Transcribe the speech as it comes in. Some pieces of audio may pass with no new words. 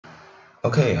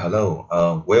Okay,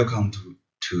 hello. Welcome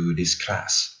to this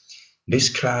class. This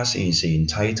class is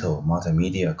entitled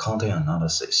Multimedia Content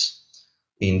Analysis.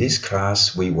 In this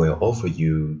class, we will offer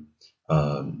you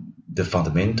the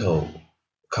fundamental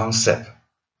concept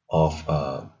of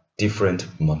different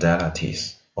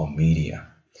modalities of media.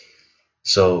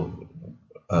 So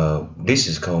this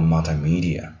is called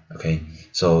multimedia. Okay,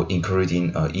 so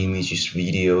including images,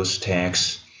 videos,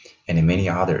 text, and many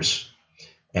others.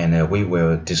 And we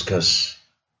will discuss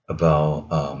about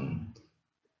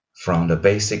from the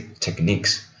basic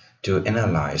techniques to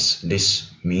analyze this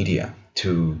media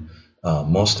to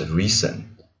most recent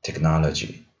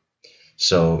technology.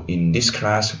 So in this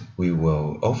class, we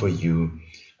will offer you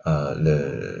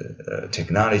the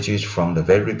technologies from the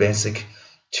very basic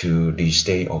to the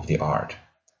state of the art.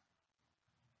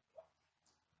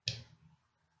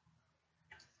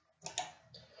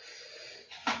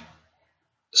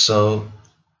 So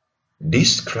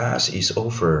this class is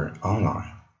offered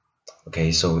online.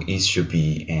 Okay, so it should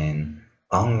be an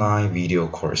online video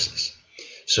courses.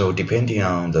 So depending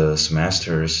on the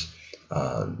semesters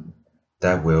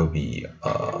that will be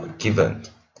given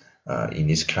in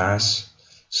this class,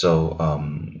 so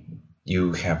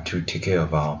you have to take care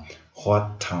about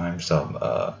what times of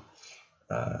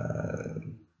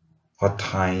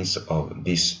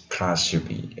this class should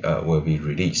be will be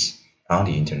released on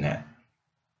the internet.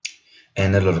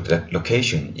 And the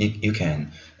location, you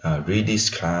can read this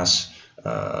class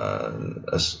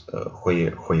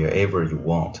wherever you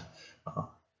want.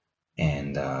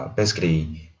 And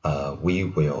basically, we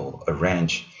will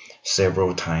arrange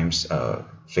several times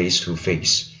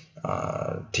face-to-face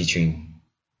teaching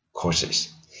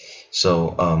courses.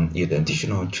 So in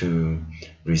addition to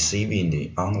receiving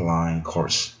the online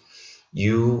course,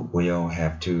 you will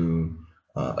have to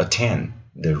attend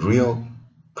the real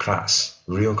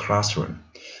classroom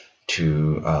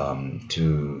to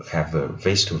have a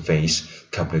face-to-face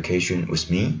communication with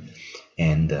me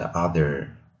and other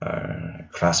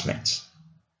classmates.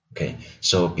 Okay,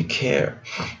 so be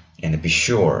careful and be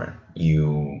sure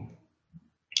you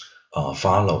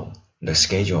follow the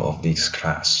schedule of this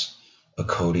class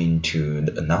according to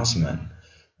the announcement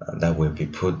that will be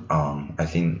put on. I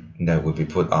think that will be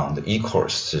put on the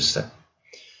e-course system.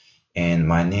 And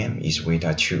my name is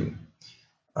Wei-Ta Chu.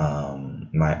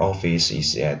 My office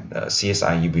is at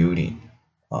CSIU building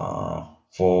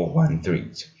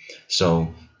 413.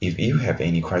 So if you have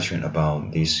any question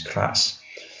about this class,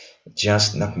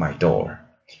 just knock my door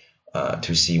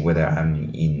to see whether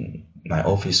I'm in my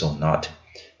office or not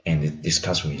and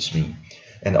discuss with me.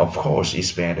 And of course,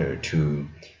 it's better to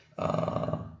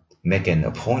make an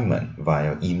appointment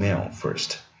via email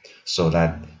first so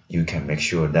that you can make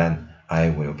sure that I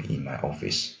will be in my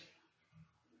office.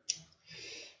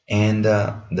 And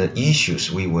the issues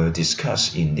we will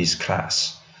discuss in this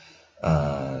class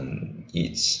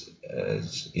is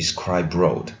quite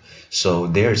broad. So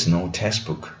there is no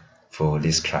textbook for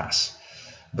this class.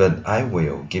 But I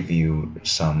will give you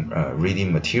some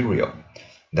reading material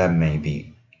that may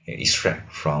be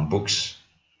extract from books,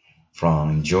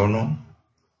 from journal,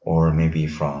 or maybe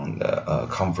from the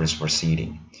conference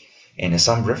proceeding. And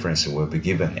some reference will be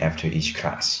given after each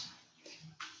class.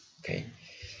 Okay.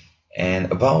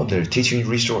 And about the teaching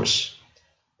resource,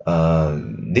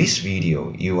 this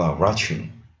video you are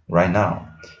watching right now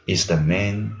is the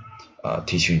main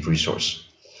teaching resource.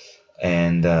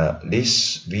 And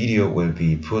this video will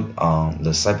be put on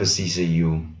the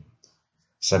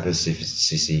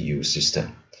CyberCCU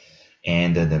system.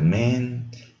 And the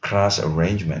main class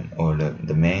arrangement or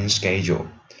the main schedule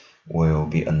will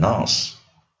be announced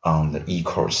on the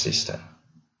e-course system.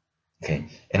 Okay,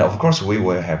 and of course we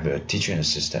will have a teaching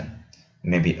assistant,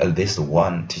 maybe at least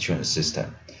one teaching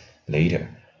assistant later.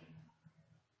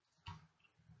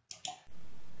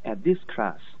 At this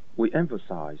class, we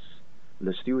emphasize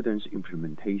the student's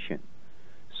implementation.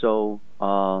 So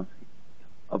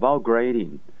about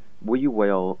grading, we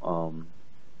will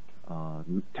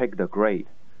take the grade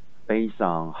based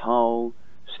on how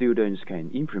students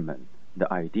can implement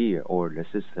the idea or the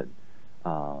system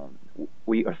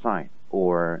we assign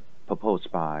or proposed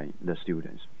by the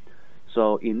students.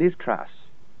 So in this class,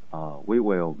 we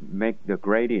will make the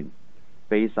grading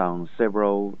based on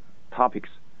several topics.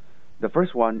 The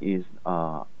first one is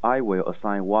I will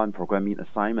assign one programming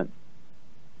assignment.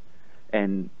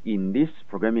 And in this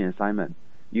programming assignment,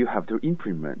 you have to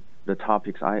implement the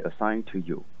topics I assign to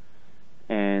you.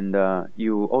 And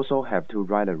you also have to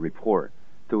write a report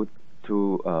to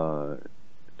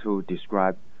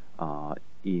describe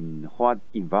in what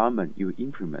environment you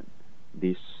implement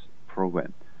this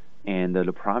program and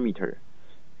the parameter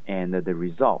and the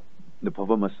result the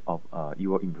performance of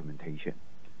your implementation.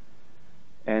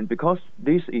 And because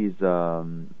this is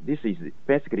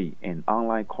basically an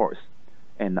online course,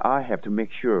 and I have to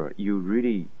make sure you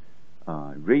really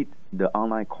read the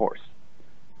online course,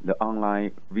 the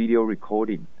online video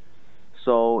recording.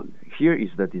 So here is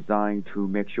the design to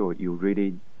make sure you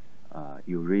really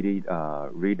read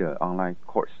the online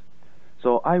course.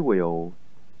 So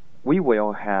we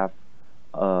will have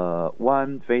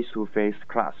one face-to-face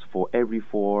class for every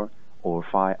 4 or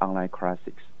 5 online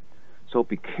classes. So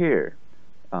be care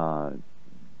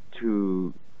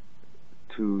to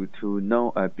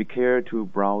know be care to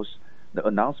browse the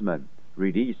announcement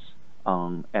release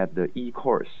at the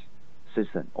e-course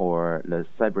system or the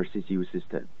cyber CCU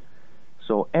system.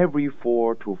 So every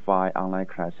 4 to 5 online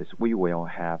classes, we will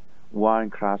have one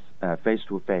class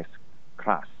face-to-face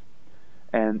class,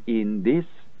 and in this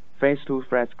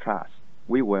face-to-face class,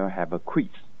 we will have a quiz,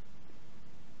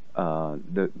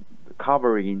 the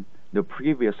covering the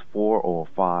previous 4 or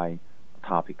 5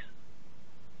 topics.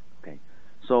 Okay,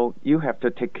 so you have to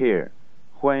take care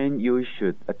when you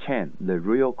should attend the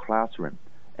real classroom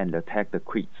and take the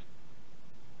quiz,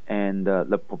 and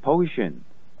the proportion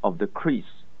of the quiz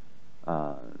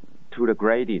to the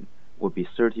grading would be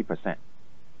 30%.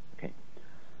 Okay,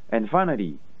 and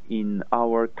finally, in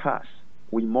our class,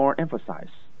 we more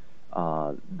emphasize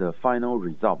the final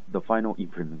result, the final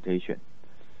implementation.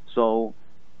 So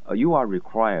you are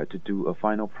required to do a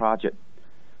final project.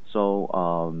 So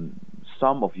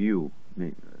some of you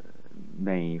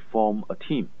may form a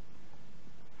team.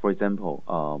 For example,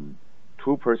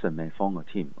 2 persons may form a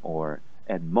team, or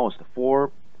at most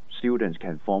 4 students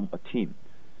can form a team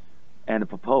and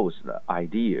propose the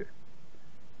idea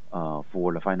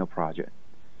for the final project.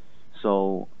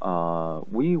 So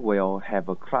we will have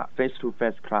a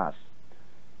face-to-face class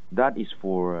that is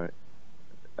for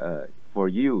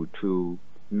you to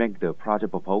make the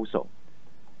project proposal,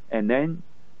 and then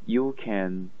you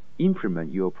can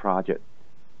implement your project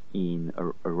in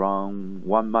around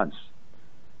 1 month.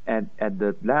 And at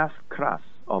the last class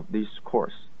of this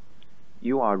course,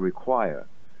 you are required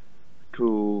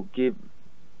to give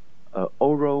an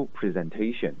oral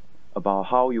presentation about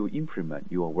how you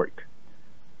implement your work.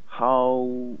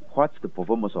 What's the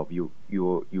performance of your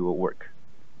work?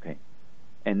 Okay,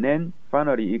 and then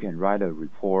finally you can write a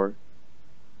report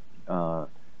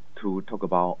to talk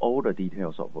about all the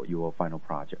details of your final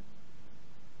project.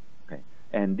 Okay,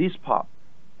 and this part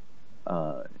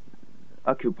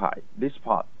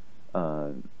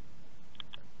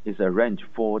is a range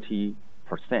 40%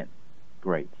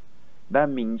 grade. That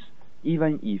means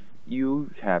even if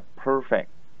you have perfect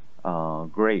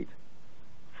grade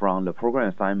from the program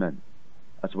assignment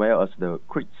as well as the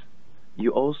quiz,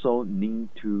 you also need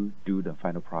to do the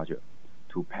final project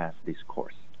to pass this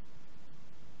course.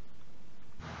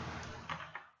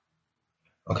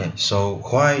 Okay, so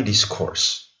why this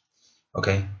course?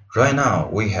 Okay, right now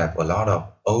we have a lot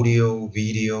of audio,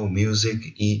 video, music,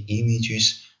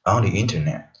 images on the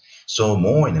internet. So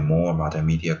more and more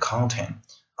multimedia content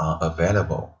are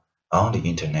available on the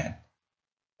internet.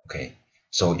 Okay,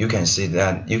 so you can see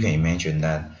that, you can imagine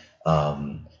that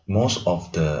most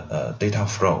of the data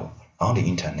flow on the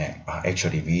internet are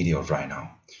actually video right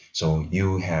now. So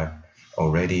you have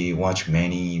already watched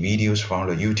many videos from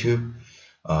the YouTube.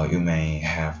 You may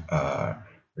have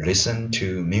listened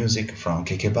to music from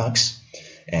KKBox,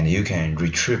 and you can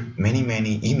retrieve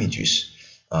many images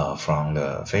from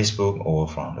the Facebook or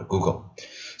from the Google.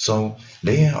 So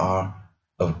there are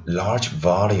a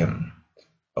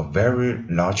very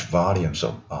large volumes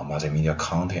of multimedia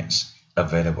contents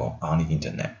available on the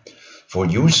internet. For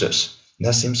users,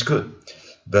 that seems good,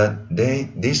 but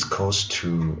this causes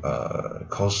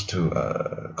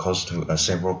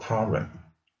several problems.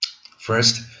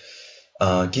 First,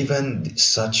 given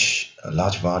such a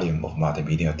large volume of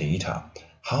multimedia data,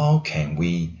 how can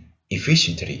we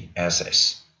efficiently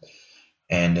access?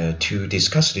 And to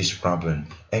discuss this problem,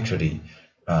 actually,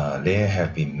 there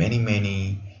have been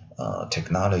many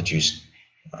technologies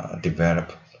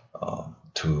developed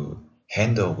to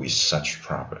handle with such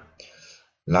problem,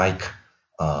 like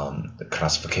the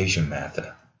classification method.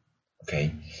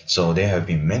 Okay, so there have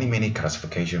been many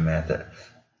classification methods.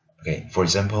 Okay, for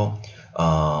example,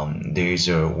 there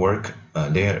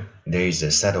is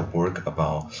a set of work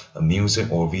about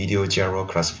music or video genre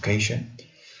classification.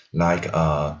 Like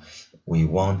we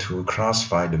want to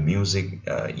classify the music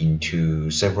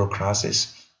into several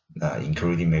classes,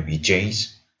 including maybe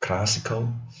jazz,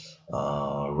 classical,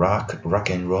 rock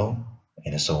and roll,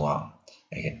 and so on.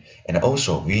 Okay, and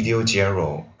also video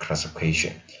genre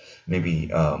classification.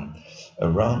 Maybe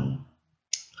around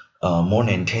more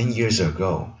than 10 years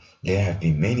ago, there have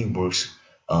been many works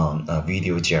on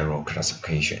video genre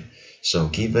classification. So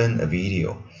given a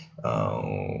video,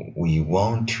 we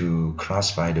want to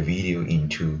classify the video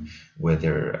into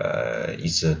whether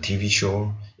it's a TV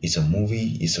show, it's a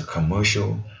movie, it's a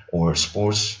commercial, or a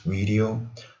sports video,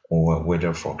 or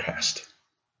weather forecast.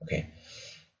 Okay.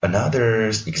 Another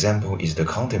example is the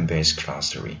content-based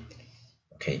clustering.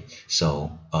 Okay,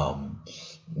 so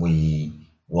we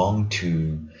want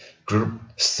to group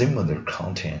similar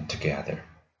content together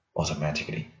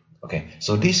automatically. Okay,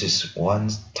 so this is one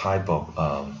type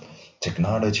of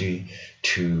technology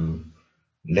to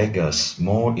let us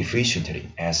more efficiently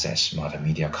access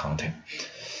multimedia content.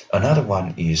 Another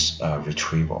one is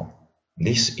retrieval.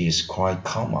 This is quite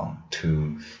common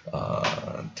to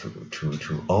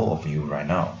all of you right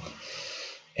now,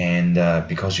 and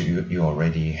because you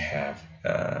already have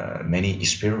many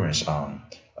experience on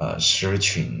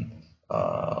searching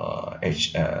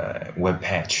web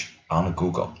page on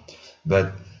Google,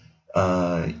 but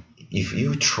if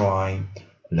you try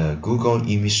the Google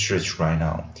image search right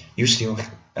now, you still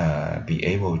be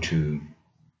able to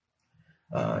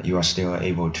you are still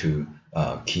able to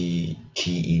key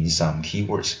in some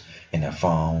keywords and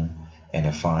find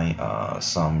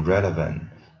some relevant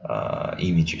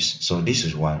images. So this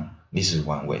is one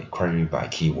way, query by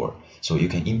keyword. So you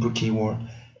can input keyword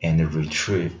and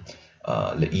retrieve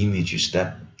the images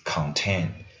that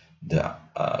contain the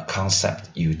concept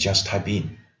you just type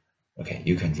in. Okay,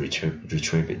 you can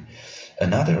retrieve it.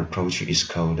 Another approach is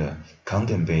called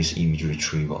content-based image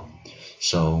retrieval.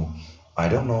 So I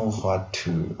don't know how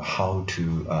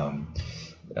to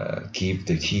give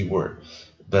the keyword,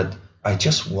 but I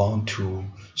just want to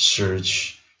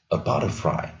search a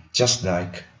butterfly, just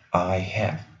like I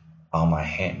have on my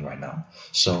hand right now.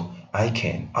 So I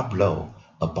can upload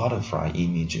a butterfly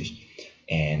image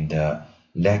and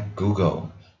let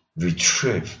Google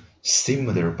retrieve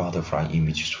similar butterfly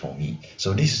images for me.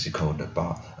 So this is called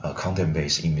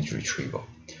content-based image retrieval.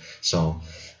 So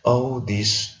all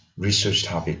this research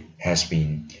topic has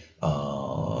been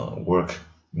worked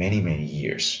many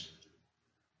years.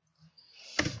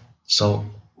 So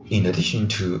in addition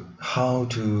to how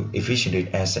to efficiently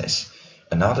access,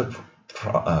 another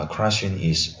question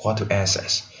is what to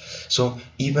access. So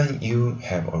even you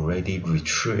have already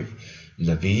retrieved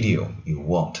the video you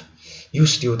want, you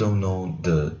still don't know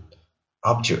the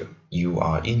object you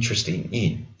are interested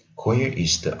in. Where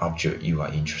is the object you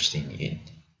are interested in?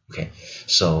 Okay,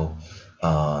 so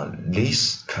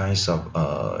these kinds of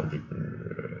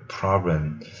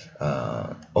problem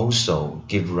also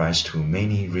give rise to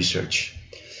many research.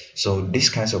 So these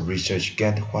kinds of research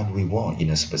get what we want in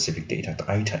a specific data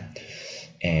item,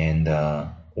 and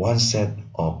one set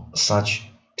of such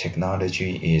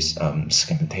technology is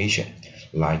segmentation,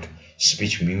 like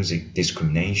speech music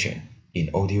discrimination in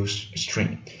audio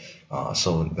stream.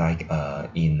 So like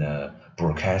in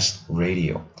broadcast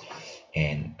radio,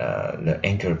 and the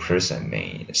anchor person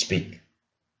may speak,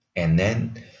 and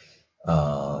then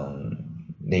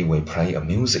they will play a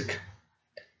music,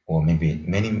 or maybe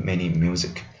many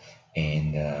music,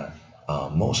 and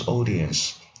most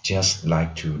audience just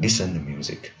like to listen to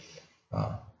music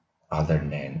other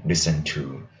than listen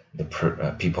to the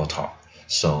people talk.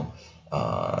 So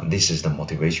this is the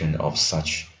motivation of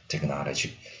such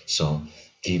technology. So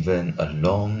given a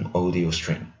long audio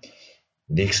stream,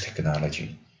 this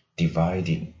technology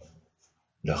divided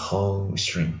the whole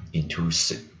stream into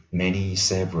many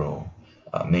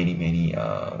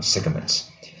segments,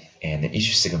 and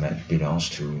each segment belongs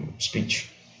to speech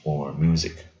or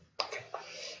music. Okay.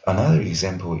 Another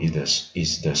example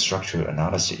is the structure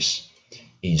analysis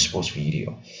in sports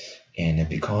video, and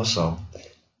because of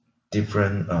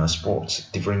different sports,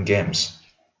 different games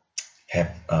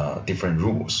have different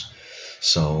rules.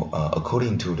 So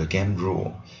according to the game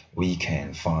rule, we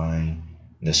can find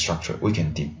the structure. We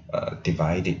can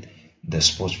divide the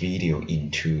sports video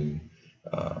into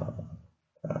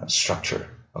structure.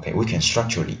 Okay, we can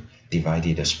structurally divide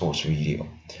the sports video.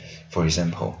 For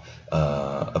example,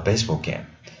 a baseball game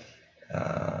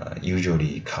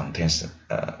usually contains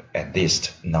at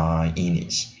least 9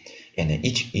 innings, and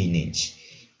each innings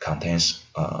contains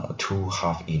 2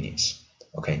 half innings.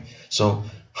 Okay, so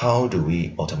how do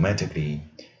we automatically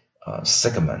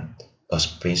segment a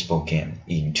baseball game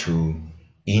into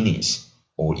innings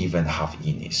or even half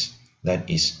innings? That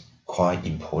is quite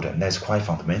important. That's quite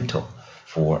fundamental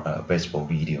for baseball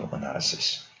video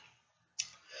analysis.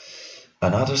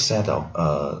 Another set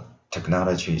of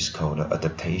technology is called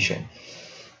adaptation.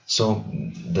 So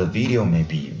the video may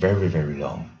be very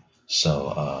long.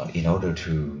 So in order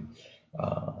to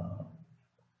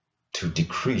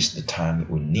decrease the time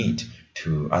we need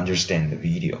to understand the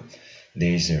video,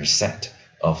 there is a set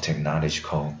of technology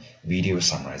called video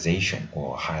summarization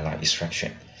or highlight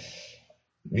extraction.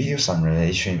 Video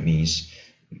summarization means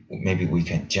maybe we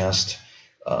can just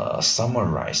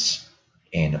summarize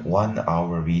an 1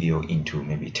 hour video into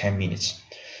maybe 10 minutes,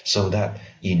 so that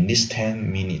in this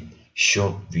 10-minute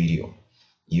short video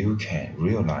you can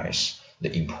realize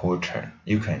the important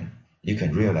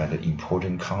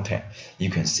content. You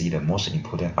can see the most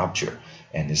important object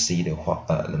and see the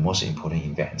most important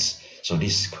events. So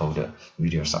this is called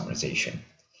video summarization.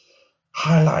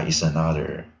 Highlight is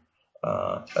another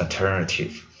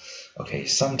alternative. Okay,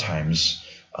 sometimes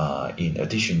in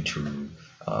addition to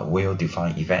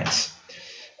well-defined events,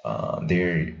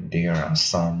 there are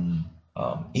some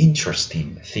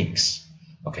interesting things.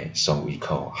 Okay, so we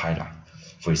call highlight.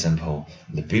 For example,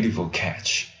 the beautiful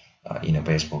catch in a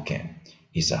baseball game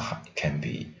can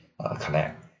be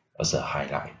collected as a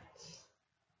highlight.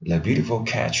 The beautiful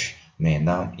catch may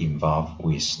not involve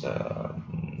with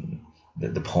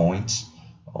the points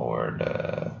or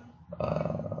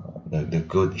the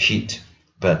good hit,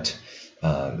 but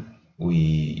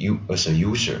as a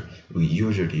user, we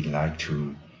usually like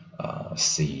to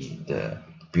see the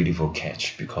beautiful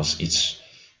catch because it's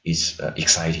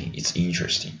exciting, it's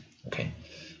interesting. Okay,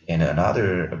 and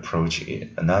another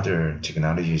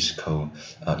technology is called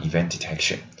event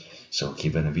detection. So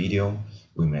given a video,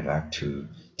 we may like to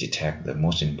detect the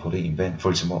most important event. For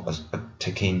example,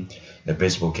 taking the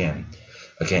baseball game.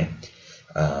 Again,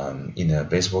 in a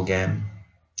baseball game,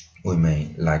 we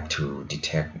may like to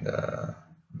detect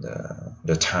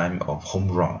the time of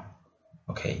home run.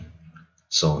 Okay,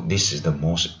 so this is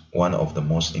one of the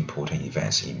most important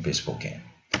events in baseball game.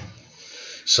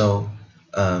 So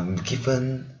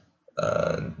given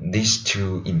these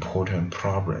two important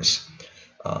problems,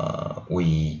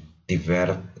 we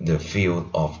developed the field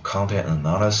of content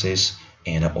analysis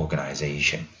and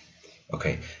organization.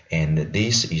 Okay, and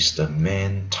this is the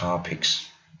main topics.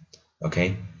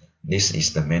 Okay, this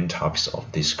is the main topics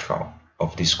of this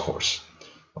course.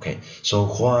 Okay, so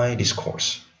why this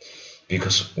course?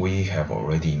 Because we have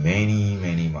already many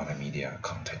multimedia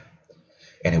content,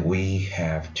 and we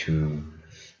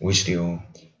still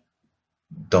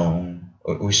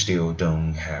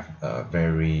don't have a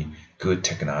very good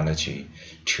technology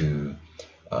to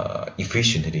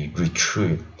efficiently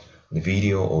retrieve the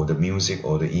video or the music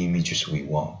or the images we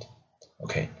want.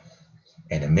 Okay,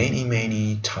 and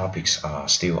many topics are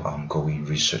still ongoing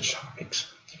research topics.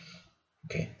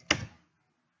 Okay,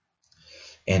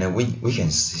 and we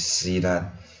can see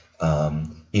that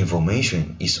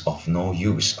information is of no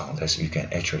use unless you can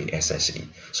actually access it.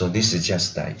 So this is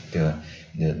just like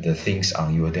the things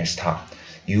on your desktop.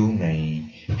 You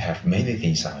may have many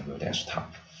things on your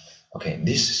desktop. Okay,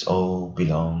 this is all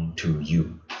belong to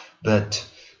you, but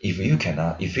if you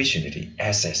cannot efficiently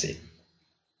access it,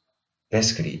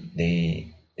 basically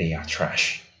they are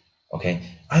trash. Okay,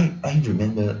 I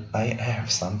remember I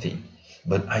have something,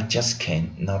 but I just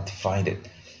cannot find it.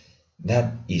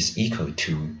 That is equal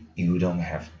to you don't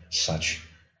have such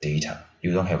data,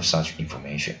 you don't have such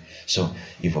information. So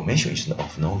information is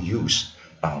of no use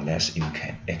unless you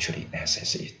can actually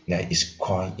access it. That is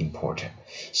quite important.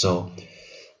 So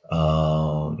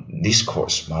this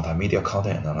course, multimedia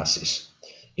content analysis,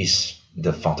 is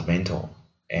the fundamental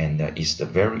and is the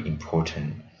very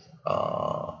important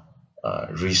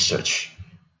research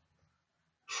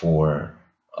for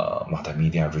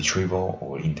multimedia retrieval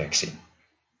or indexing.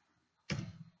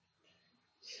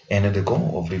 And the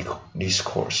goal of this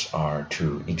course are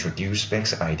to introduce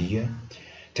basic idea,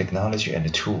 technology,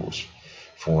 and tools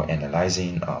for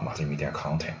analyzing multimedia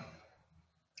content.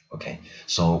 Okay,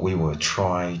 so we will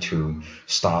try to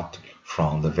start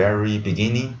from the very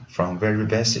beginning, from very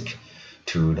basic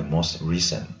to the most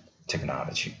recent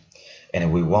technology.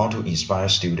 And we want to inspire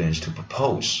students to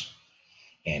propose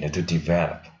and to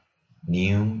develop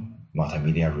new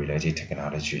multimedia related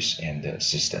technologies and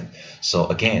systems. So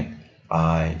again,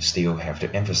 I still have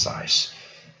to emphasize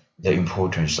the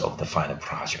importance of the final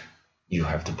project. You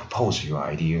have to propose your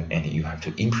idea and you have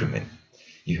to implement,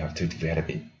 you have to develop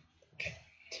it. Okay.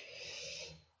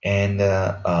 And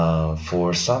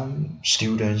for some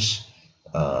students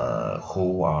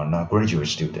who are not graduate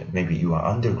student, maybe you are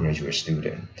undergraduate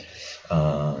student,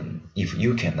 if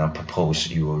you cannot propose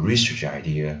your research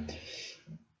idea,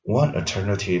 one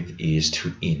alternative is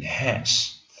to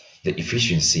enhance the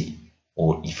efficiency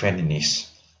or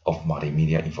effectiveness of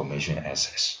multimedia information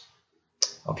access.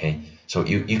 Okay, so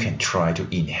you can try to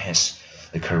enhance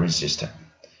the current system,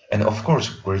 and of course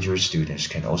graduate students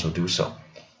can also do so.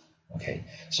 Okay,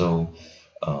 so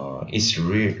it's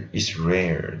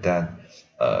rare that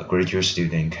graduate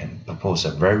student can propose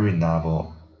a very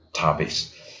novel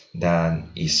topics that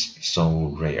is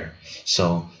so rare.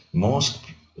 So most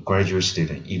graduate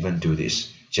students even do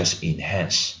this just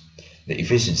enhance the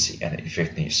efficiency and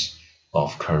effectiveness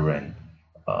of current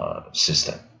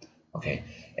system. Okay,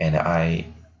 and I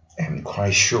am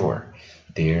quite sure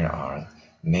there are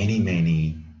many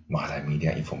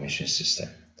multimedia information system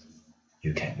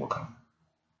you can work on.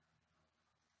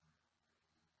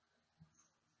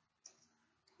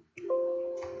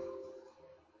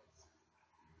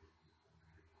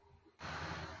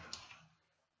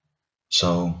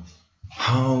 So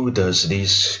how does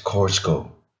this course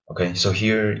go? Okay, so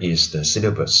here is the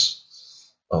syllabus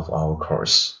of our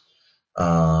course.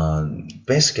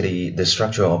 Basically, the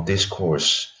structure of this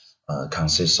course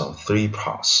consists of three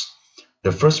parts.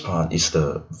 The first part is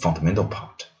the fundamental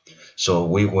part. So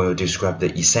we will describe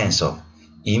the essence of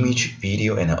image,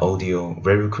 video, and audio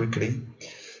very quickly.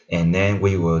 And then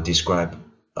we will describe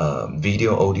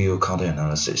video, audio, content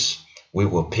analysis. We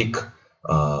will pick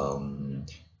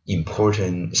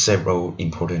several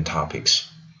important topics.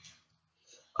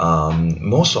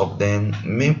 Most of them,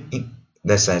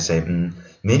 let's say,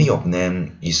 many of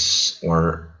them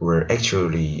were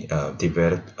actually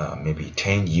developed maybe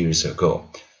 10 years ago,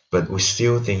 but we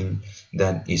still think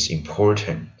that is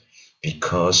important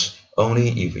because only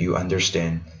if you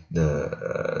understand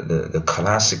the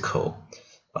classical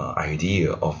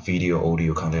idea of video,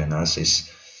 audio, content analysis,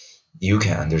 you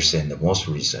can understand the most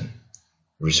recent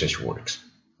research works.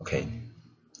 Okay,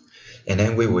 and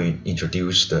then we will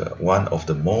introduce one of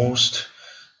the most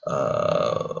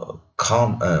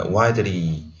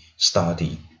widely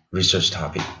studied research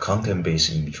topic,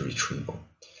 content-based image retrieval.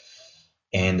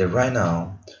 And right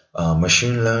now,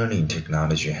 machine learning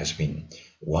technology has been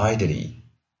widely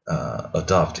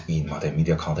adopted in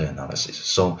multimedia content analysis.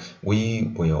 So we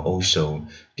will also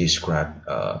describe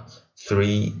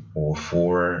 3 or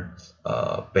 4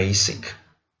 basic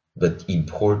but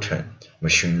important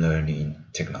machine learning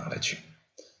technology.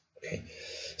 Okay,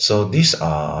 so these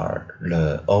are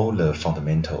all the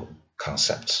fundamental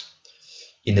concepts.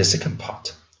 In the second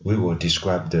part, we will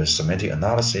describe the semantic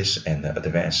analysis and the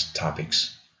advanced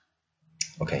topics.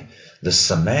 Okay, the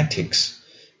semantics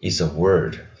is a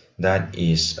word that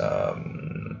is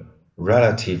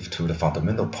relative to the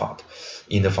fundamental part.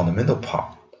 In the fundamental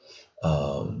part,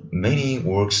 many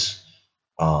works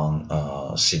on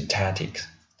syntactics.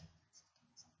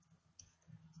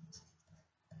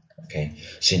 Okay,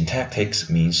 syntactics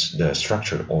means the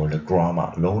structure or the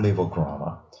grammar, low-level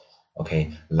grammar.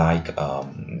 Okay, like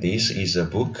this is a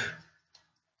book.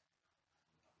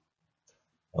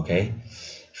 Okay,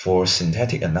 for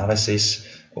syntactic analysis,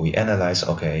 we analyze.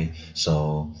 Okay,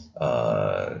 so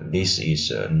this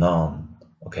is a noun.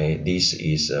 Okay, this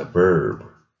is a verb.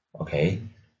 Okay,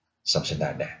 something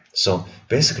like that. So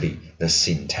basically, the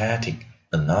syntactic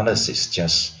analysis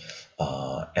just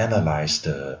analyze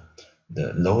the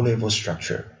low-level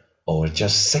structure or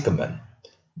just segment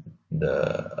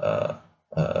the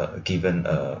given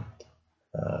a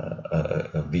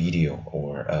video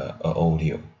or a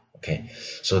audio. Okay,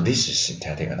 so this is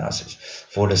syntactic analysis.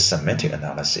 For the semantic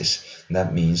analysis,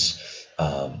 that means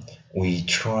we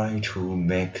try to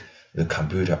make the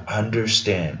computer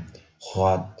understand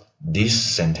what this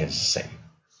sentence say.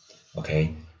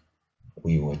 Okay,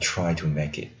 we will try to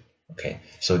make it. Okay,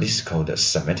 so this is called the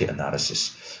semantic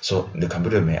analysis. So the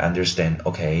computer may understand,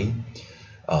 okay,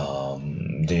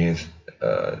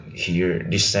 here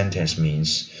this sentence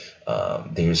means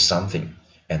there is something,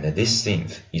 and this thing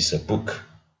is a book.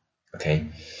 Okay,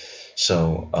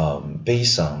 so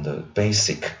based on the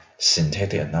basic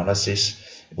syntactic analysis,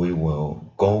 we will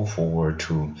go forward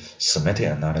to semantic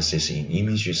analysis in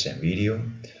images and video.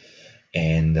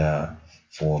 And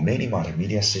for many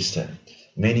multimedia systems,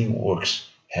 many works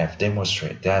have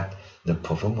demonstrated that the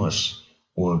performance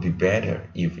will be better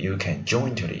if you can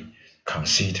jointly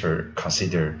consider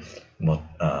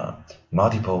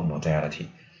multiple modality.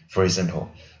 For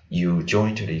example, you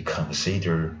jointly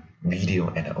consider video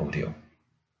and audio.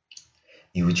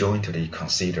 You jointly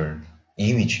consider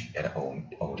image and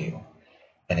audio.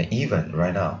 And even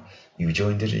right now, you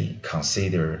jointly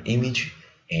consider image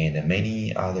and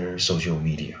many other social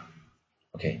media.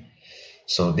 Okay,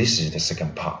 so this is the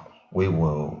second part. We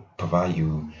will provide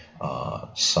you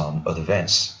some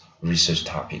advanced research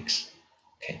topics.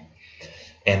 Okay,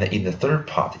 and in the third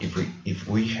part, if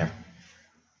we have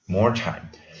more time,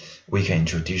 we can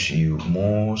introduce you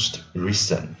most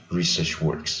recent research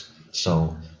works.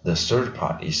 So the third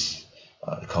part is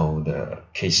called the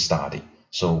case study.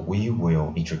 So we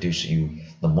will introduce you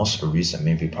the most recent,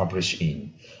 maybe published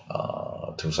in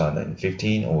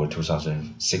 2015 or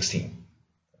 2016.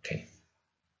 Okay.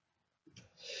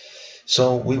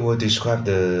 So we will describe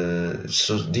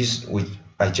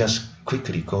I just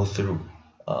quickly go through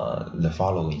the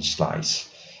following slides.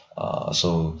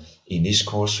 So in this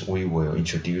course, we will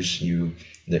introduce you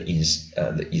the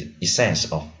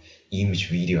essence of image,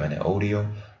 video, and audio,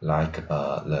 like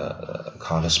the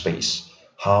color space,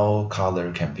 how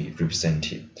color can be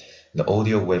represented, the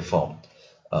audio waveform,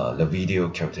 the video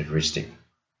characteristic,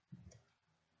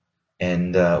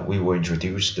 and we will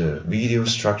introduce the video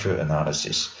structure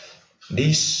analysis.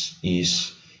 This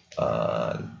is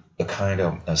a kind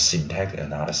of a syntax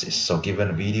analysis. So given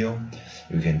a video,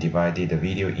 you can divide the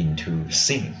video into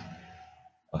scene,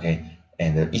 okay,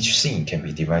 and each scene can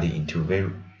be divided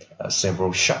into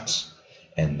several shots,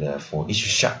 and for each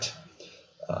shot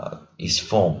is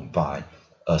formed by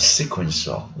a sequence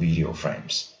of video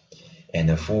frames.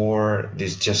 And for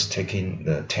this, just taking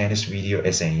the tennis video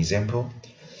as an example,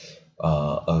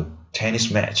 a tennis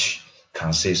match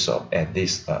consists of at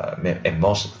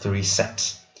most 3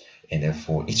 sets, and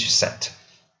for each set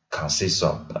consists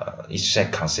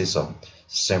of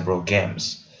several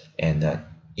games, and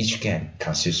each game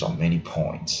consists of many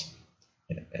points.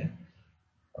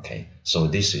 Okay, so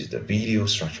this is the video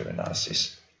structure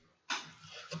analysis.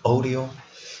 Audio,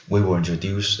 we will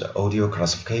introduce the audio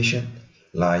classification,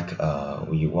 like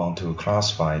we want to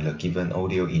classify the given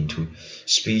audio into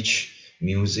speech,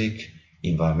 music,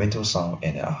 environmental sound,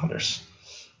 and others.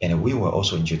 And we will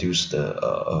also introduce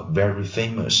the very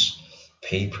famous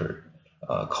paper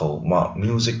called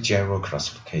Music General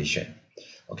Classification.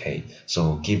 Okay,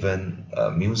 so given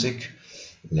music,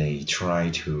 they try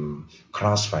to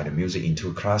classify the music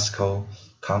into classical,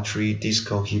 country,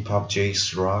 disco, hip-hop,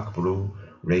 jazz, rock, blues,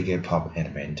 reggae, pop,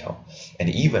 and metal. And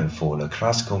even for the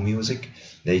classical music,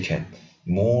 they can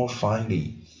more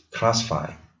finely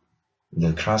classify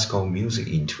the classical music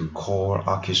into core,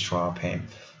 orchestra,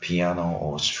 piano,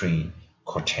 or string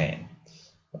quartet.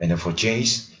 And for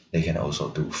jazz, they can also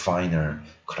do finer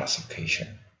classification.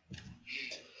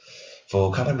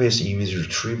 For content-based image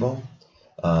retrieval,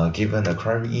 given a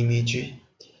query image,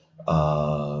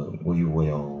 we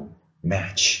will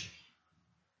match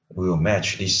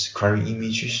these query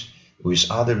images with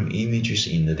other images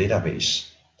in the database.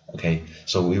 Okay,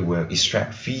 so we will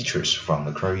extract features from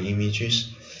the query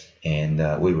images, and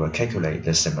we will calculate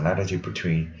the similarity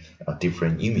between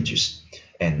different images,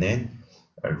 and then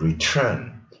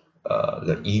return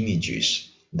the images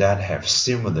that have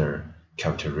similar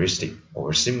characteristic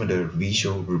or similar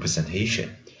visual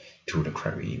representation to the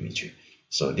query image.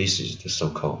 So this is the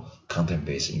so-called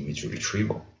content-based image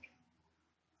retrieval.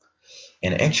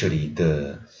 And actually,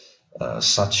 the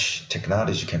such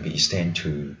technology can be extended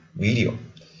to video.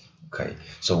 Okay,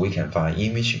 so we can find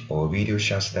image or video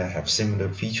shots that have similar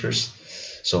features.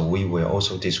 So we will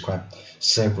also describe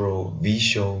several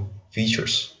visual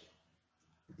features.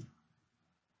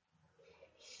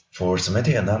 For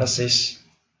semantic analysis,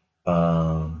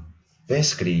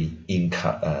 basically in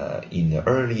the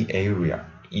early era,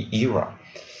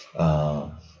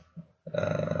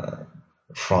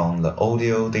 from the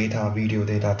audio data, video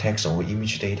data, text or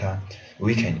image data,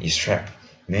 we can extract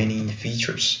many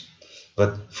features.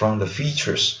 But from the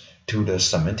features to the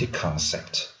semantic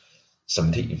concept,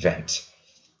 semantic event,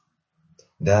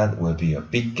 that will be a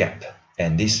big gap,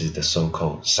 and this is the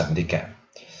so-called semantic gap.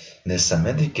 The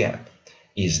semantic gap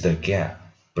is the gap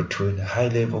between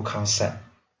high-level concept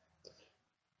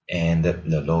and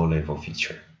the low-level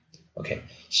feature. Okay,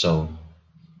 so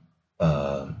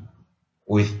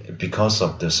because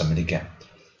of the semantic gap,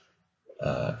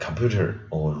 computer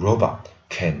or robot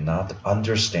cannot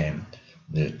understand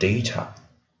the data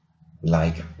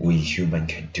like we human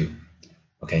can do.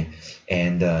 Okay,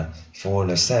 and for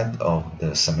the set of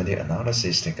the semantic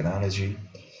analysis technology,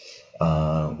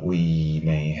 we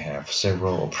may have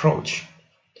several approach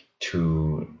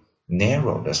to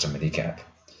narrow the semantic gap.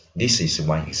 This is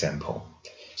one example.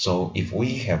 So if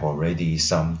we have already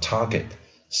some target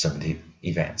semantic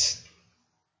events,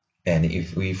 and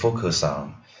if we focus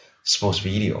on sports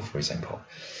video, for example,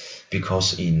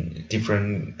 because in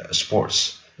different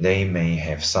sports, they may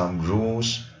have some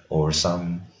rules or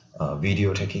some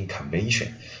video taking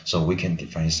convention. So we can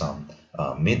define some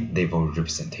mid-level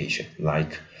representation,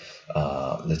 like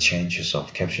the changes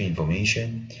of capture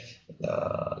information,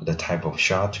 the type of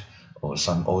shot, or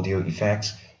some audio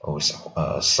effects, or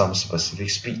some specific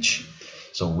speech.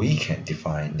 So we can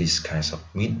define these kinds of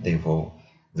mid-level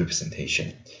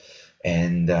representation.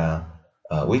 And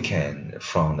we can,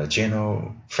 from the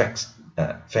general facts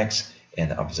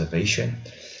and observation,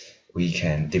 we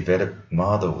can develop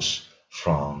models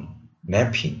from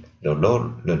mapping the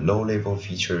low-level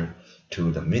feature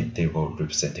to the mid-level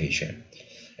representation.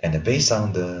 And based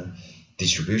on the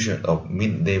distribution of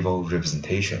mid-level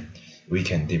representation, we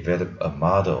can develop a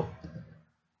model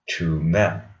to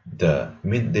map the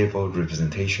mid-level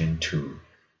representation to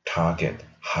target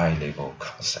high-level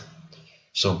concept.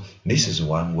 So this is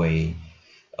one way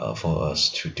for us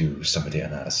to do summary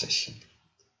analysis.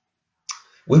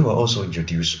 We will also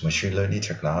introduce machine learning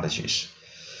technologies,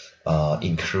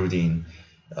 including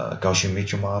Gaussian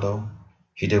mixture model,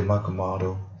 hidden Markov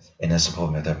model, and a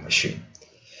support method machine.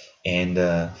 And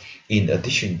in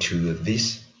addition to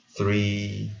these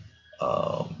three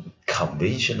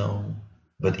conventional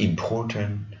but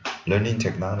important learning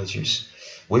technologies,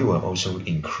 we will also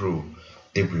include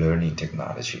deep learning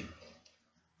technology.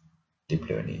 Deep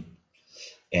learning.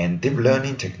 And deep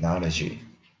learning technology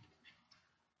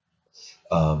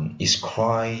is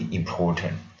quite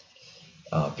important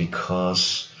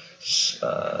because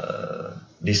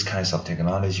these kinds of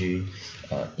technology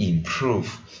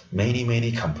improve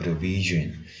many computer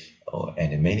vision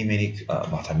and many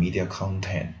multimedia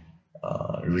content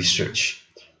research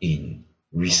in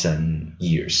recent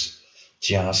years.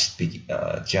 Just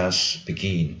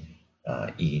begin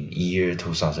in year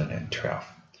 2012.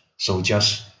 So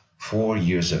just 4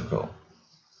 years ago,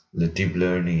 the deep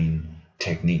learning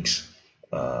techniques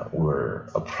were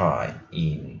applied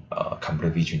in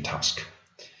computer vision tasks.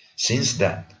 Since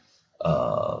that,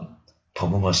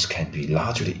 performance can be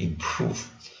largely improved.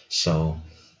 So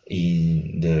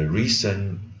in the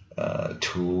recent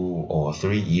 2 or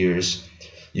 3 years,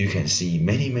 you can see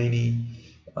many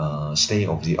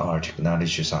state-of-the-art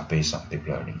technologies are based on deep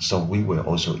learning. So we will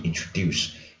also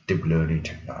introduce deep learning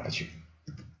technology.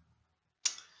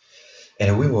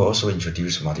 And we will also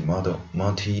introduce multi-model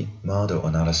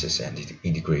analysis and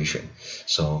integration.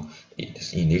 So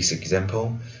in this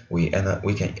example, we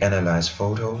can analyze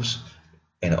photos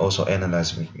and also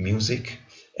analyze music,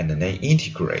 and then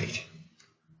integrate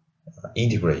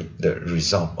the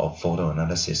result of photo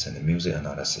analysis and music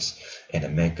analysis,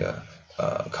 and make a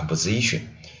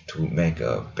composition to make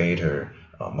a better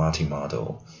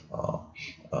multi-model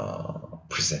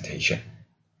presentation.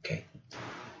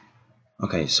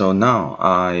 Okay, so now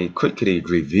I quickly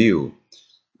review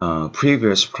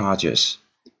previous projects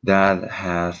that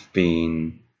have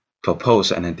been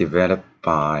proposed and developed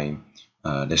by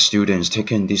the students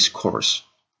taking this course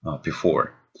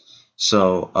before.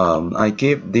 So I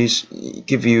give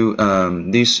you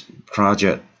this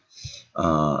project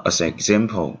as an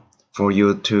example for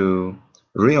you to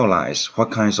realize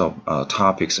what kinds of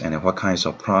topics and what kinds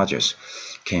of projects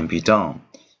can be done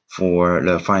for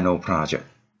the final project.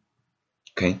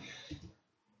 Okay,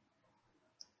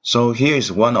 so here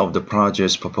is one of the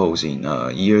projects proposed in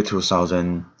year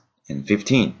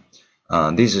 2015.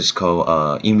 This is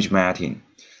called image mapping,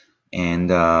 and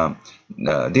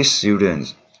these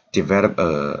students developed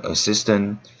a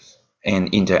system, an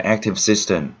interactive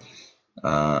system,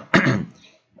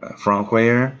 from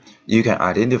where you can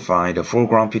identify the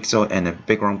foreground pixel and the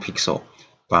background pixel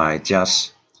by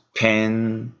just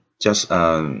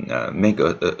make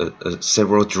a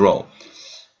several draw.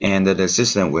 And the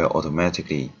system will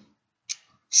automatically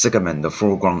segment the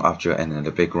foreground object and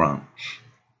the background.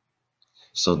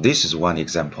 So this is one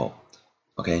example.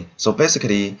 Okay, so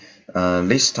basically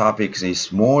this topic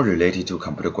is more related to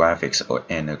computer graphics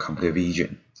and computer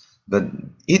vision, but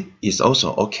it is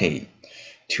also okay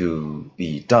to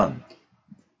be done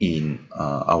in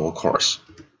our course.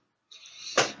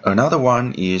 Another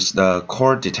one is the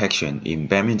chord detection in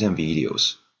badminton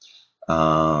videos.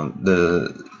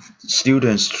 The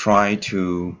students try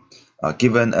to,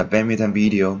 given a badminton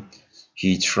video,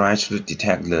 he tries to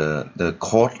detect the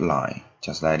chord line,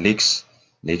 just like licks,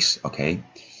 okay.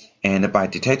 And by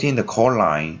detecting the chord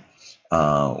line,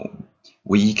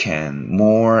 we can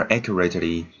more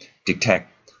accurately detect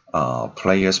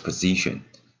player's position,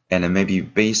 and maybe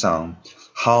based on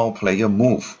how player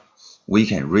move, we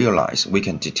can realize, we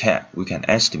can detect, we can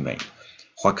estimate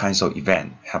what kinds of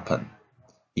event happen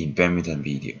in badminton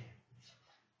video.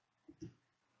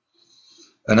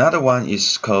 Another one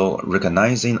is called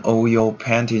recognizing oil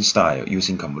painting style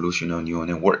using convolutional neural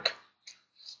network.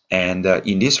 And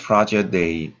in this project,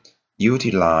 they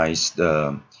utilize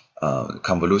the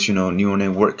convolutional neural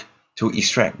network to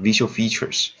extract visual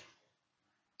features.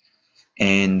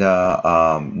 And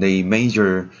they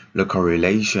measure the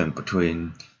correlation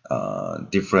between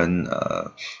different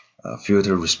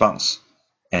filter response.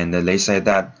 And they say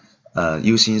that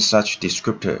using such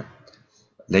descriptor,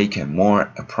 they can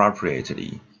more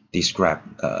appropriately describe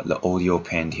the audio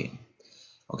painting.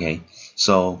 Okay,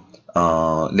 so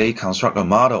they construct a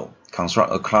model,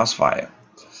 construct a classifier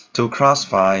to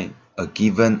classify a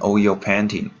given audio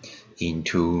painting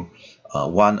into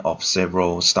one of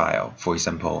several style. For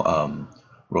example,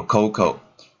 Rococo.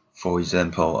 For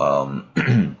example,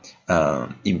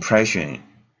 impression.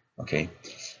 Okay,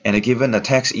 and given a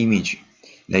text image,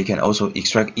 they can also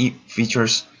extract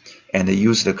features and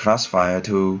use the classifier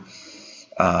to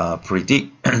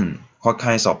predict what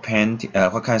kinds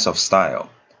of style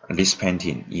this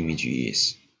painting image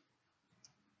is.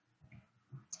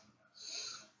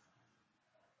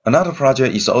 Another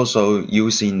project is also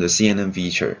using the CNN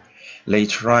feature. They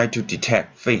try to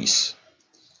detect face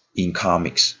in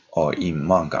comics or in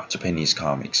manga, Japanese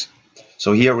comics.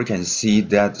 So here we can see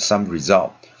that some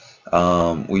result.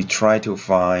 We try to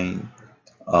find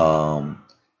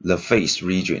the face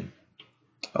region,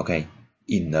 okay,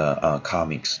 in the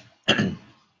comics.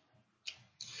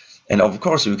 And of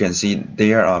course, you can see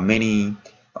there are many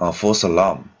false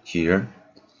alarm here,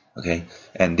 okay,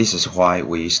 and this is why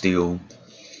we still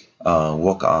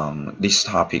work on this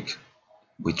topic.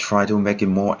 We try to make it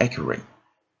more accurate.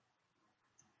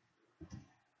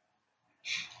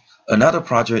 Another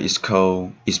project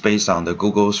is based on the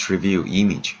Google Street View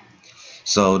image.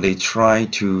 So they try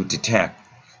to detect,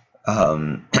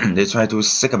 they try to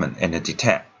segment and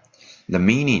detect the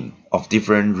meaning of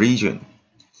different region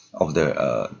of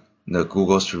the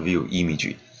Google Street View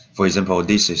image. For example,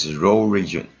 this is road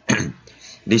region,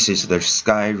 this is the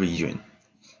sky region,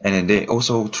 and then they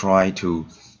also try to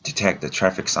detect the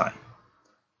traffic sign.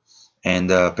 And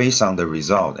based on the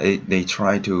result, they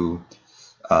try to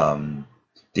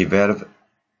develop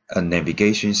a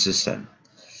navigation system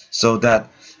so that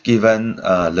given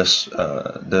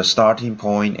the starting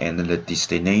point and the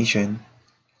destination,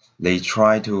 they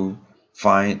try to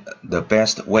find the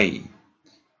best way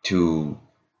to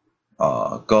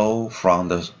go from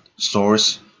the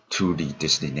source to the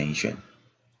destination.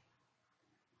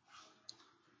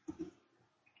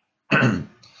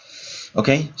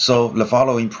 Okay, so the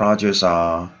following projects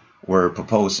were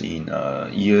proposed in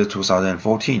year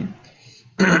 2014.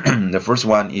 The first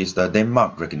one is the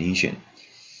landmark recognition.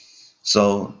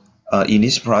 So in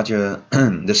this project,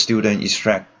 the student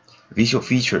extract visual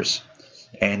features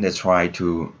and they try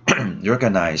to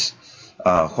recognize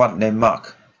what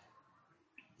landmark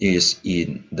is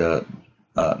in the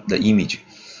image.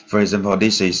 For example,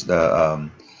 this is the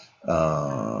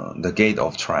Gate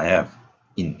of Triumph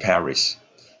in Paris,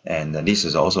 and this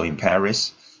is also in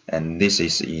Paris, and this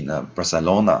is in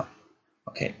Barcelona.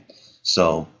 Okay,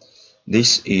 so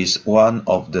this is one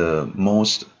of the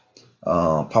most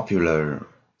popular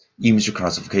image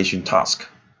classification task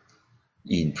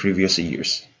in previous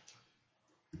years.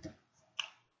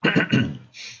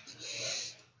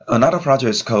 Another project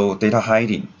is called data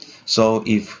hiding. So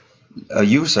if a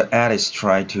user Alice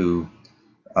try to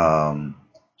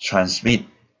transmit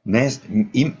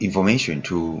information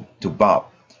to Bob,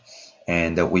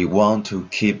 and we want to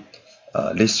keep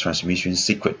this transmission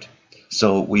secret,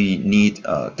 so we need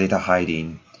data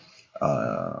hiding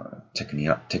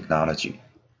technology.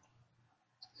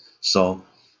 So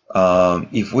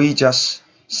if we just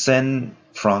send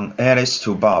from Alice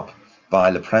to Bob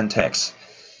by the plain text,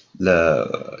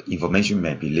 the information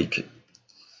may be leaked.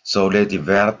 So they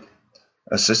develop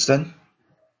a system.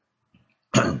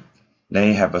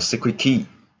 They have a secret key,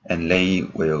 and they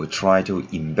will try to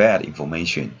embed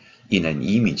information in an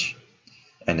image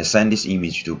and send this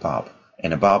image to Bob,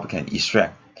 and Bob can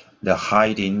extract the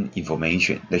hidden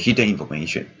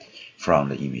information from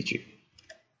the image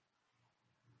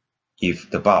if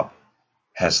the Bob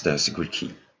has the secret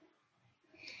key.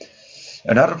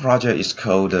 Another project is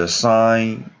called the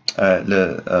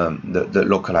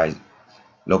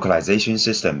localization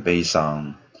system based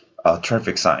on a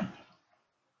traffic sign.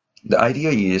 The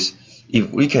idea is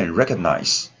if we can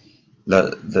recognize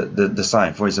the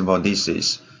sign, for example, this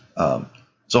is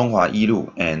Zhonghua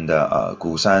Yilu and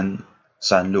Gushan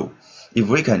Sanlu. If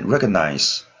we can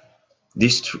recognize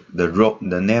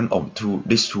the name of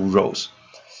these two roads,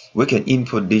 we can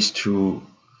input these two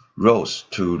roads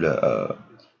to the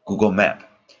Google Map,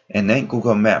 and then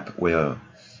Google Map will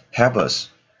help us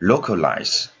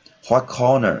localize what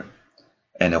corner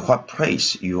and what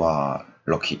place you are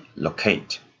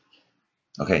locate.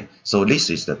 Okay, so this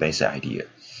is the basic idea.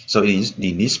 So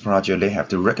in this project, they have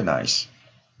to recognize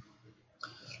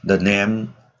the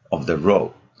name of the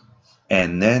road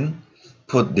and then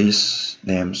put these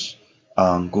names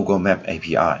on Google Map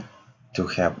API to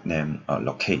help them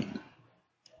locate.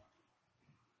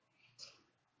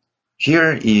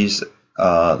 Here is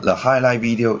the highlight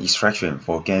video extraction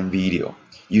for game video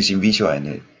using visual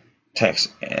and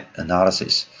text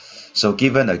analysis. So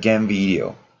given a game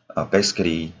video,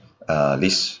 basically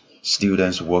these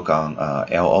students work on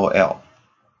LOL.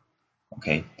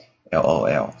 Okay,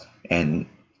 LOL. And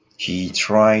he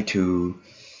tried to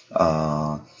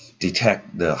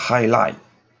detect the highlight,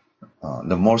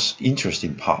 the most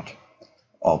interesting part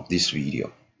of this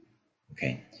video.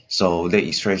 Okay, so they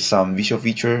extract some visual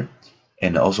feature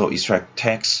and also extract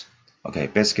text. Okay,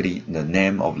 basically the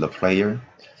name of the player,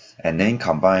 and then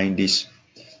combine this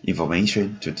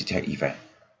information to detect event.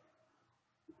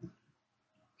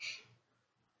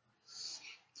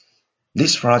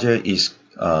 This project is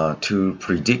to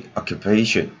predict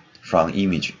occupation from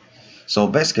image. So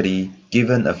basically,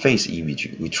 given a face image,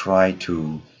 we try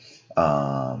to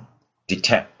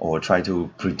detect or try to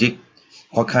predict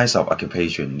what kinds of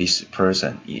occupation this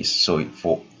person is. So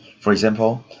for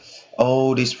example,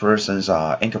 all these persons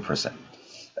are anchor person,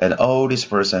 and all these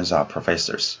persons are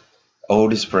professors, all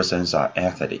these persons are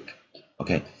athletic.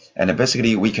 Okay, and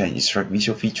basically we can extract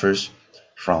visual features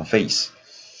from face,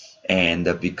 and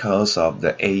because of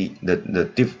the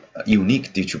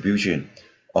unique distribution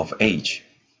of age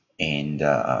and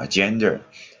gender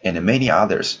and many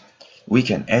others, we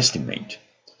can estimate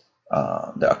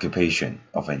the occupation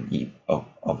of a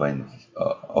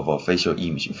facial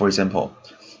image. For example,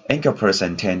 anchor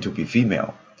person tend to be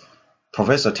female,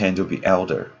 professor tend to be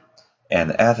elder,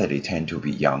 and athlete tend to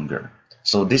be younger.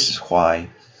 So this is why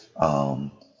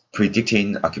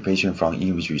predicting occupation from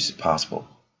images is possible.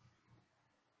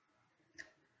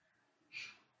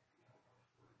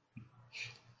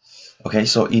 Okay,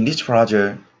 so in this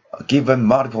project, given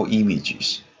multiple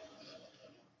images,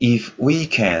 if we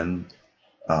can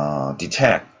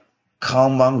detect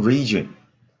common region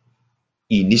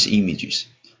in these images,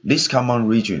 this common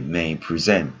region may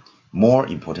present more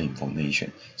important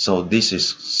information. So this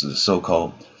is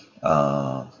so-called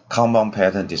common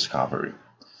pattern discovery.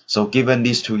 So given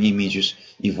these two images,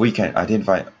 if we can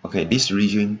identify, okay, this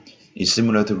region is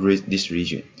similar to this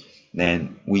region,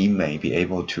 then we may be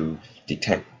able to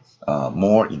detect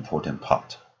more important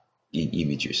part in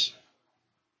images.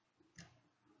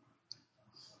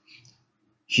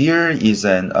 Here is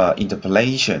an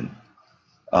interpolation,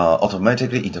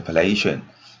 automatically interpolation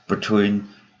between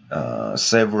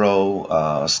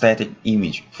several static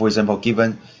image. For example,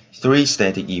 given 3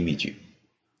 static images,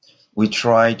 we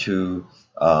try to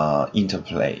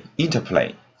interplay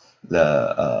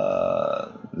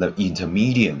the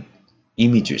intermediate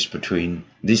images between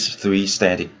these 3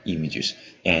 static images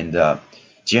and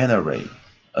generate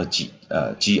a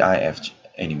GIF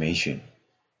animation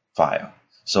file.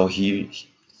 So here,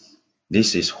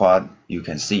 this is what you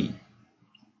can see.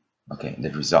 Okay,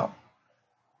 the result.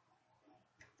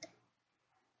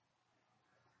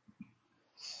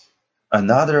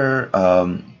 Another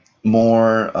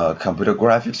more computer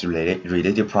graphics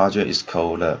related project is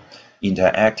called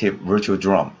interactive virtual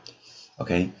drum.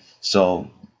 Okay, so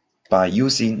by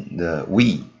using the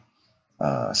V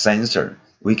sensor,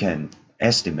 we can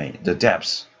estimate the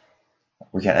depths.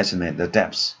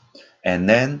 And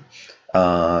then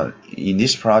in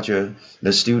this project,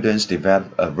 the students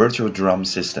develop a virtual drum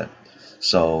system.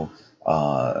 So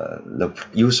the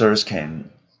users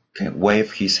can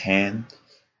wave his hand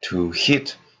to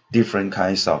hit different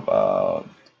kinds of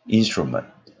instrument,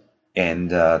 and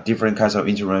different kinds of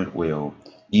instrument will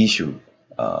issue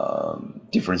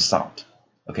different sound.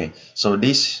 Okay, so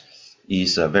this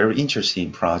is a very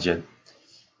interesting project,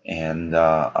 and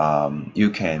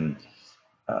you can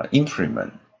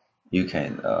implement. You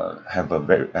can have a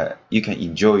very you can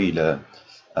enjoy the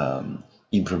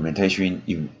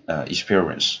implementation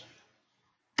experience.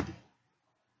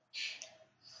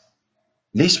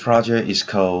 This project is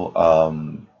called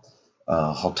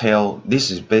hotel.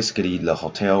 This is basically the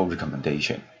hotel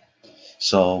recommendation.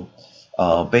 So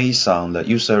based on the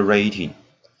user rating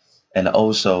and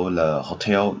also the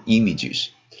hotel images,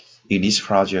 in this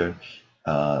project,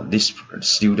 these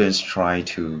students try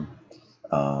to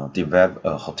develop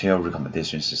a hotel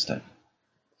recommendation system,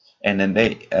 and then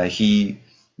he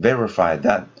verified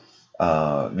that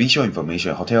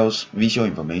hotels visual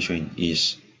information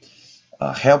is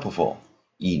helpful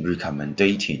in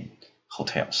recommending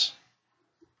hotels.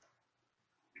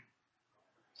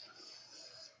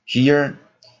 Here,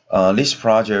 this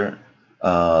project,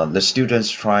 the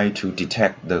students try to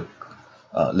detect the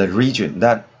region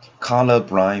that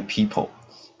colorblind people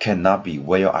cannot be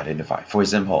well identified. For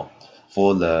example,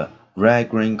 for the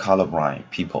red-green colorblind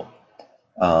people,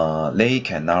 they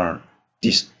cannot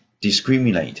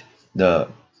discriminate the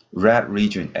red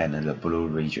region and the blue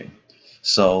region.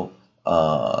 So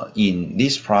in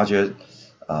this project,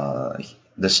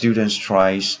 the students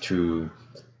tries to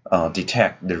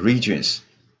detect the regions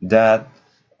that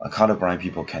colorblind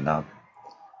people cannot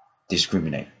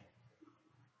discriminate.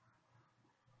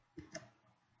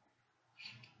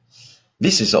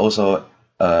 This is also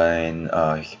and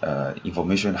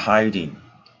information hiding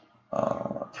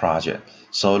project.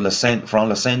 So from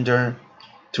the sender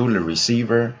to the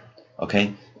receiver,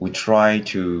 okay, we try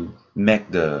to make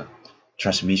the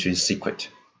transmission secret.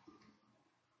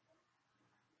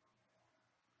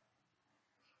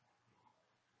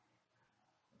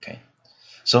 Okay,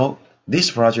 so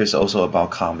this project is also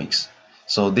about comics.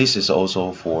 So this is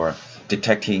also for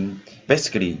detecting,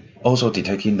 basically also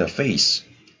detecting the face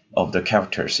of the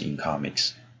characters in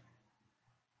comics.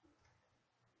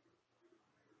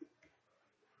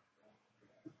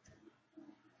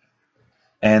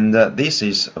 And this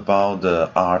is about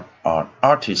the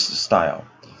artist style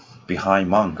behind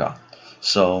manga.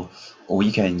 So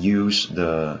we can use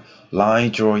the line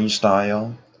drawing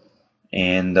style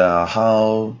and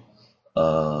how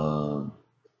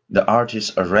the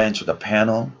artist arrange the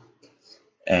panel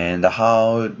and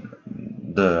how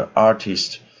the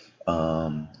artist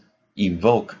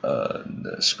invoke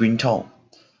the screen tone.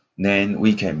 Then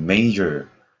we can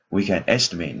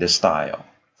estimate the style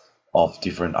of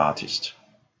different artists.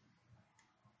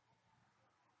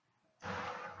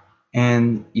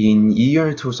 And in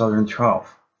year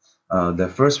 2012, the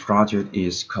first project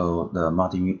is called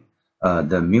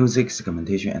the music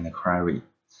segmentation and query.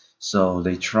 So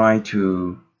they try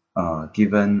to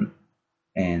given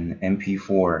an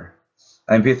MP3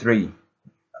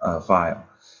 file.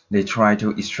 They try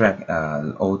to extract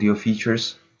audio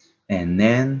features, and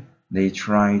then they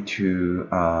try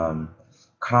to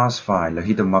classify the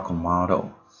hidden Markov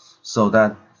model so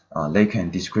that they can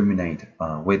discriminate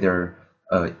whether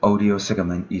audio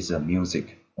segment is a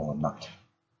music or not.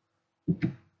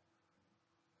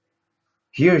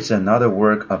 Here is another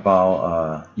work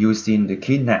about using the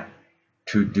kidnap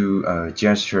to do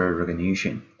gesture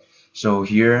recognition. So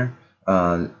here,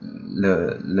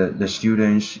 the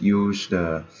students use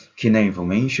the kidnap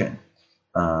information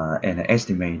and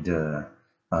estimate the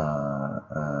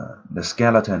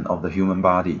skeleton of the human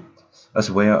body, as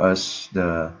well as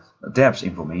the depth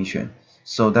information,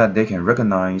 so that they can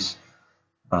recognize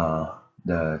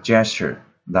the gesture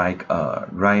like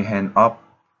right hand up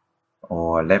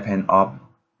or left hand up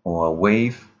or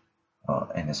wave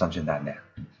and something like that.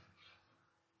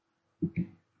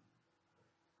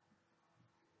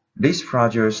 These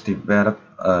projects develop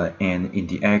an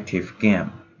interactive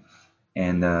game,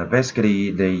 and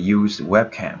basically they use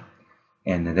webcam,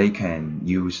 and they can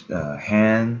use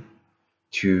hand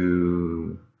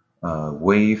to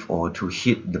wave or to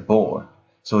hit the ball.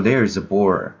 So there is a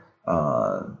ball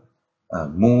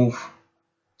move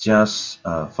just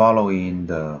following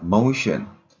the motion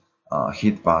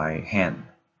hit by hand.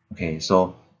 Okay,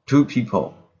 so two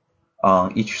people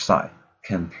on each side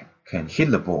can hit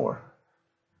the ball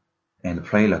and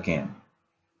play the game.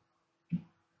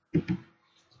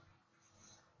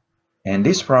 And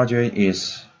this project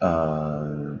is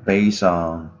based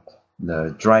on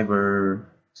the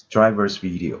driver's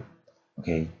video.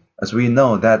 Okay, as we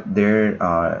know that there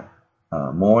are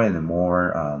more and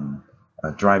more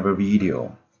driver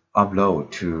video upload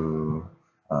to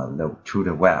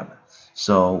the web.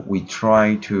 So we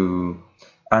try to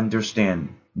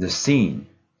understand the scene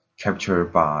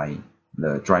captured by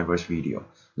the driver's video,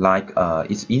 like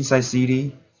it's inside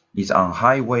city, it's on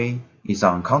highway, it's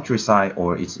on countryside,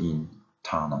 or it's in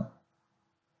tunnel.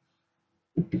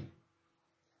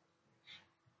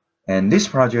 And this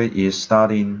project is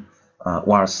studying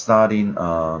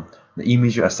the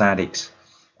image aesthetics.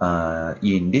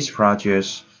 In this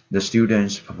project, the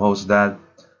students propose that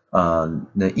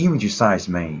the image size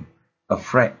may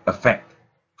affect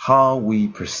how we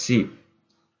perceive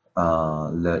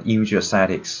the image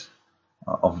aesthetics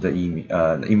of the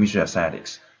image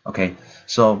aesthetics. Okay,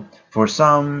 so for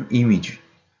some image,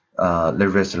 the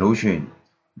resolution,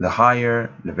 the higher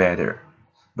the better.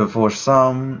 But for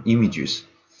some images,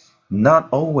 not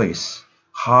always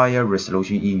higher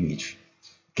resolution image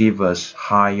give us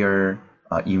higher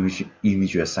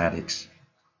image aesthetics.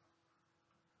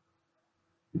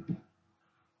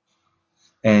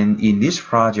 And in this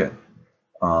project,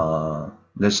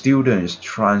 the students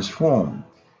transform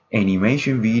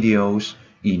animation videos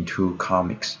into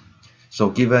comics. So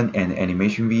given an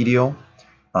animation video,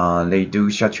 they do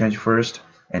shot change first,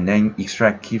 and then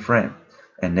extract keyframe,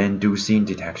 and then do scene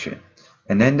detection.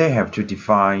 And then they have to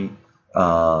define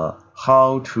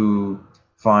how to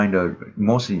find the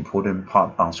most important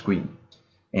part on screen.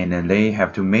 And then they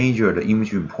have to measure the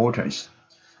image importance.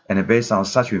 And based on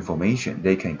such information,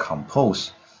 they can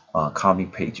compose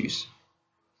comic pages.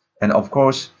 And of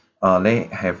course, they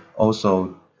have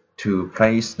also to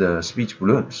place the speech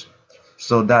balloons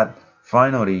so that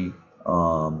finally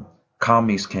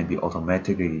comics can be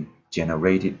automatically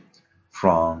generated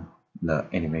from the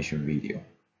animation video.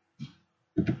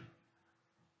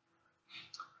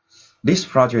 This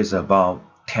project is about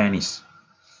tennis.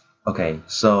 Okay,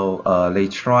 so they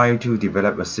try to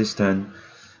develop a system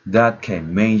that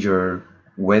can measure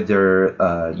whether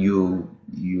you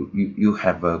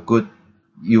have a good,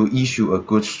 you issue a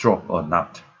good stroke or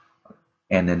not,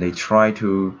 and then they try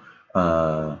to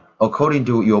according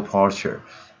to your posture,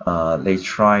 they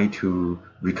try to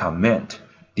recommend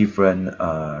different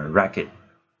racket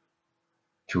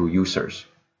to users.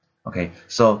 Okay,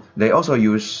 so they also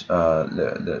use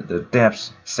the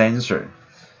depth sensor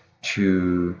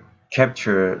to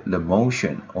capture the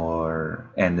motion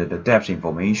and the depth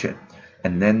information,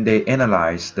 and then they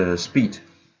analyze the speed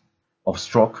of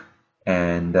stroke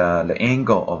and the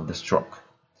angle of the stroke,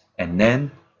 and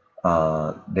then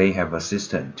they have a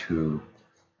system to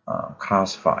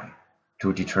classify,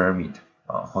 to determine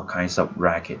what kinds of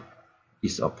racket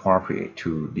is appropriate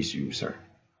to this user.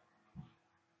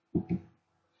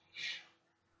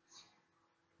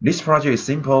 This project is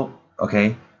simple.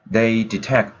 Okay, they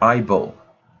detect eyeball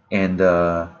and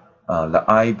the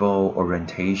eyeball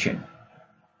orientation.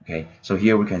 Okay, so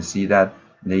here we can see that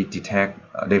they detect,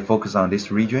 they focus on this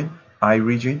region, eye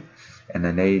region, and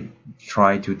then they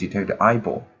try to detect the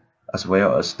eyeball as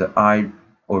well as the eye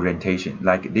orientation.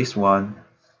 Like this one,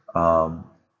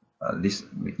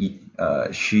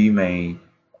 she may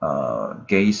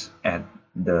gaze at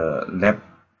the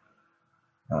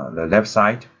left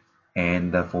side,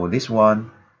 and for this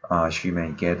one, she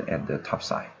may get at the top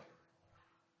side.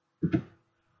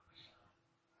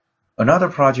 Another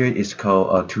project is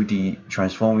called 2D,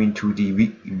 transforming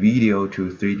 2D video to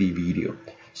 3D video.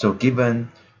 So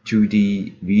given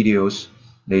 2D videos,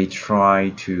 they try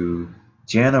to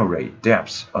generate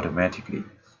depths automatically,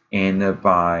 and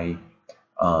by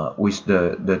with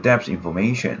the depth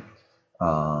information,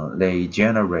 they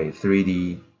generate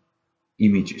 3D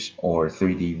images or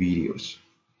 3D videos.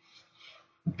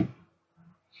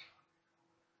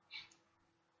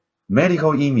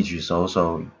 Medical images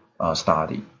also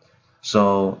studied.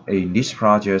 So in this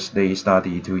project, they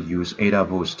study to use ADA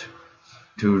boost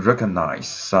to recognize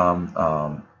some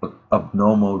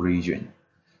abnormal region.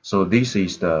 So this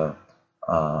is the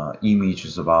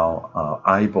images about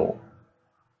eyeball,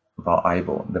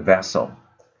 the vessel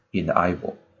in the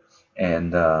eyeball,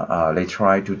 and they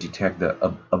try to detect the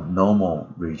abnormal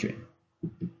region.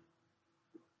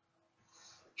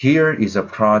 Here is a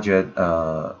project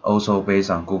also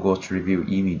based on Google Street View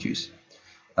images.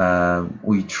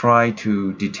 We try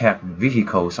to detect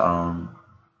vehicles in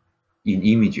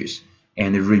images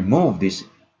and remove these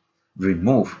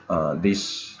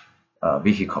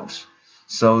vehicles,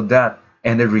 so that,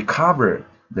 and recover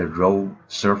the raw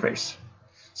surface,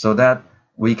 so that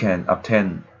we can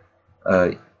obtain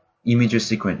image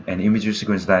sequence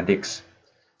statistics.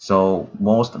 So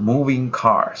most moving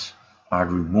cars are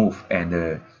removed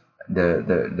and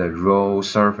the raw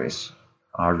surface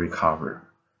are recovered.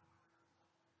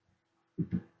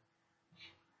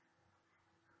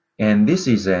 And this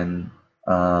is an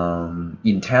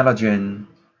intelligent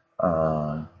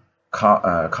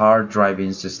car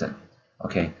driving system,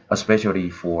 okay, especially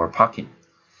for parking.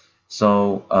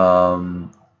 So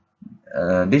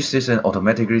this system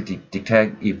automatically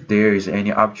detect if there is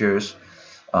any objects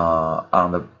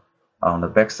on the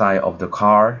backside of the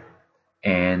car,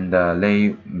 and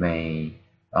they may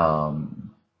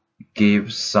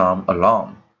give some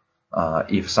alarm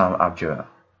if some object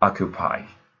occupy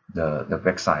the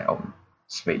backside of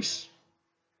space.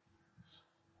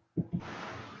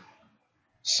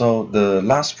 So the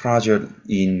last project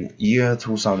in year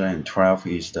 2012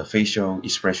 is the facial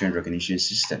expression recognition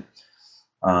system.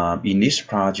 In this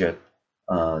project,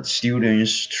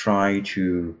 students try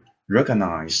to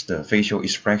recognize the facial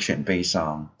expression based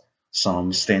on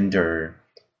some standard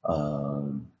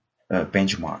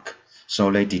benchmark.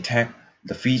 So they detect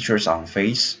the features on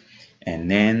face,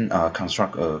 and then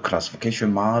construct a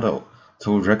classification model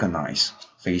to recognize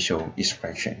facial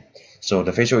expression. So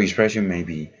the facial expression may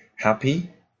be happy,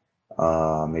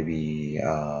 maybe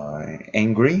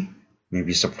angry,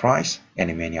 maybe surprised,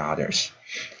 and many others.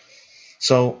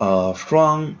 So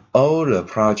from all the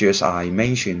projects I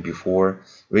mentioned before,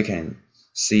 we can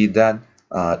see that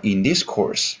in this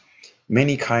course,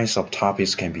 many kinds of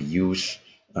topics can be used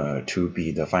to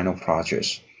be the final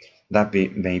projects. That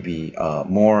may be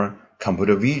more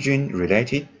computer vision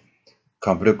related,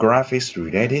 computer graphics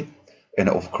related, and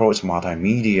of course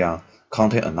multimedia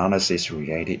content analysis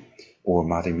related, or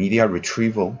multimedia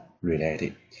retrieval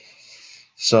related.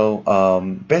 So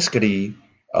basically,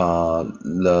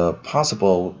 the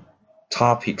possible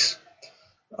topics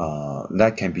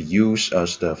that can be used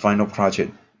as the final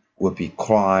project would be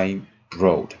crime,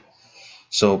 broad.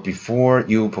 So before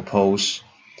you propose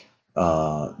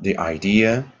the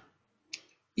idea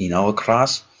in our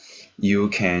class, you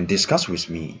can discuss with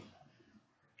me.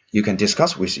 You can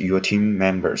discuss with your team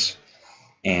members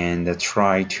and um,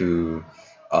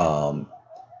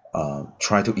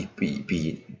 try to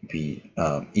be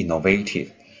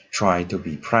innovative, try to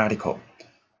be practical,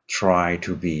 try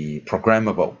to be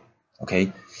programmable.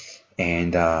 Okay,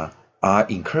 and I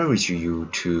encourage you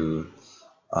to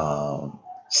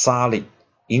solid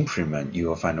implement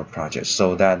your final project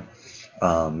so that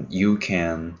you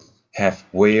can have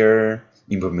where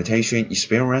implementation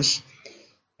experience.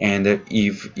 And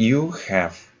if you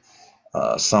have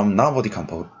some novelty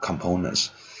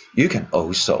components, you can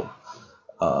also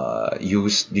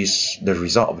use the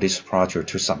result of this project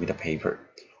to submit a paper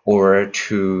or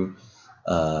to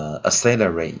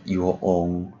accelerate your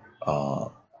own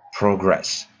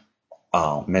progress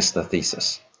on master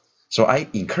thesis. So I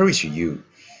encourage you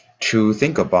to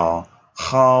think about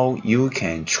how you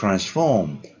can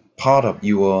transform part of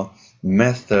your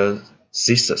master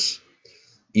thesis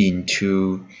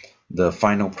into the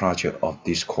final project of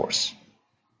this course.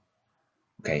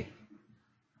 Okay,